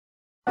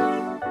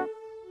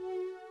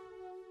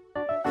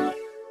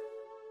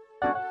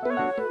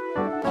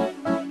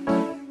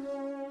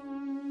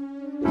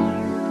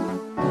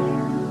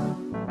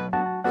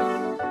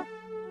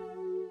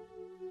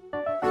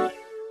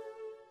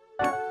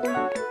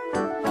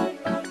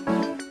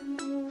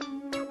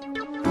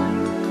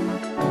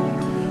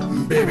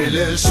Baby,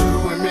 let's you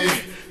and me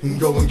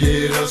go and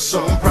get us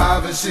some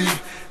privacy.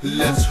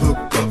 Let's hook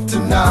up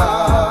tonight.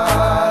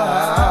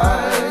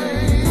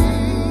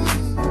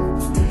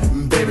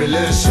 Baby,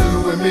 let's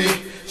you and me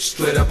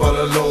straight up all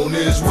alone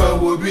is where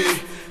we'll be.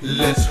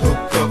 Let's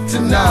hook up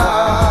tonight.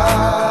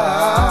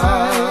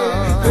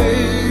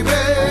 Baby,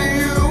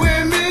 you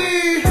and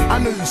me. I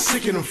know you're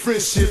sick of them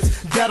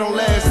friendships that don't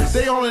last.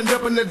 They all end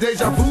up in the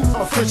deja vu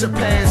of friendship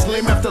past.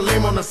 Lame after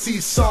lame on the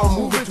seesaw,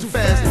 moving too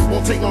fast.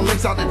 Won't take no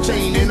links out the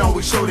chain and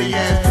always show they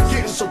ass.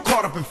 Getting so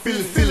caught up in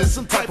feeling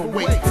some type of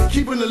way.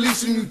 Keeping the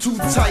leash on you too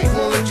tight,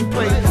 won't let you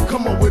play.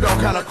 Come up with all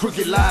kind of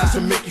crooked lies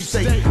to make you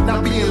say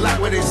not being like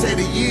what they say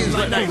they is,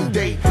 like night and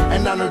day.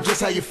 And I know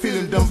just how you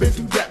feeling, done been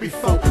through that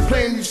before.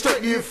 Playing you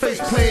straight to your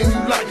face, playing you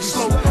like you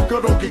slow.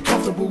 Girl, don't get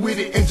comfortable with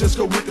it and just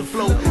go with the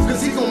flow,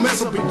 cause he gon'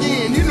 mess up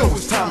again, you know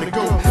it's time to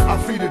go. I'm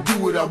free to do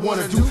what I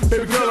wanna do.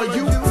 Baby girl, are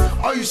you?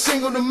 Are you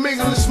single to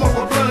mingle and smoke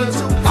a blunt or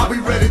two? I'll be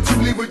ready to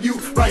leave with you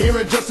right here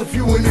in just a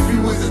few. And if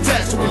you was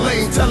attached to a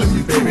lane, tell him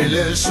you do. Baby,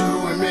 let's you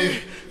and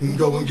me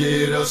go and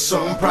get us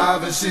some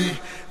privacy.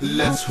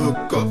 Let's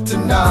hook up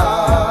tonight.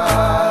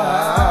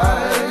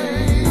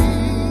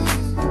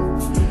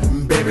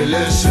 Baby,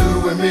 let's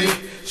you and me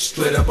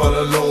straight up all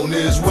alone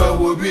is where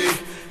we'll be.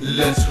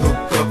 Let's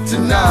hook up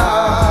tonight.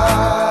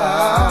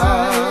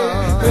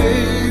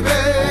 Baby,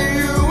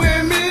 you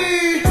and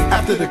me.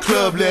 After the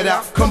club let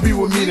out, come be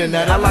with me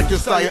tonight. I like your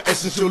style, your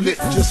essence, your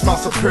lips, your smile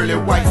so pearly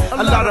white.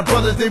 A lot of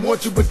brothers, they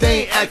want you, but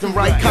they ain't acting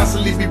right.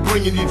 Constantly be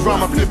bringing you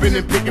drama, flipping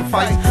and picking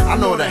fights. I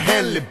know how to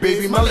handle it,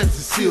 baby, my lips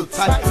is sealed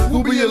tight.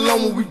 We'll be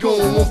alone when we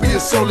going, won't be a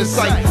soul in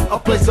sight. A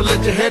place to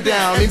let your head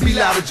down and be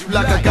loud at you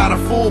like I got a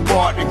full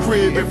bar at the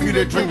crib. If you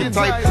that drinking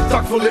type,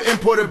 stock full of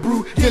imported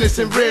brew, Guinness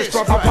and red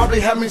stripe. I probably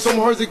have me some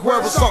Hersey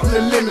Quail with salt and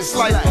a lemon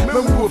slice.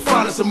 Remember we were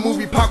find us a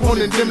movie, pop on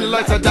and dim the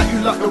lights. I doubt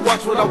you like to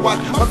watch what I watch.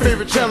 My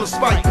favorite channel,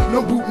 Spike.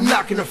 No boot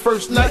knocking the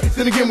first night,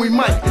 then again we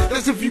might.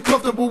 That's if you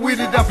comfortable with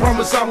it, I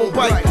promise I won't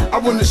bite. I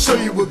wanna show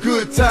you a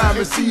good time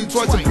and see you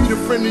twice, and be the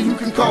friend that you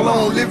can call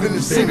on, living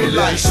the single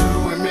life. Baby, let's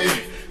you and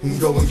me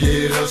go and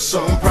get us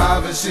some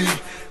privacy.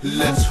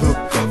 Let's hook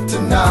up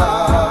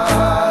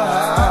tonight.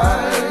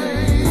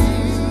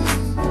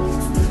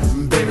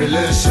 Baby,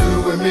 let's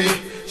you and me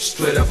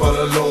straight up all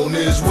alone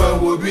is where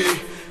we'll be.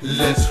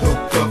 Let's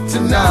hook up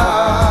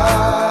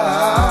tonight.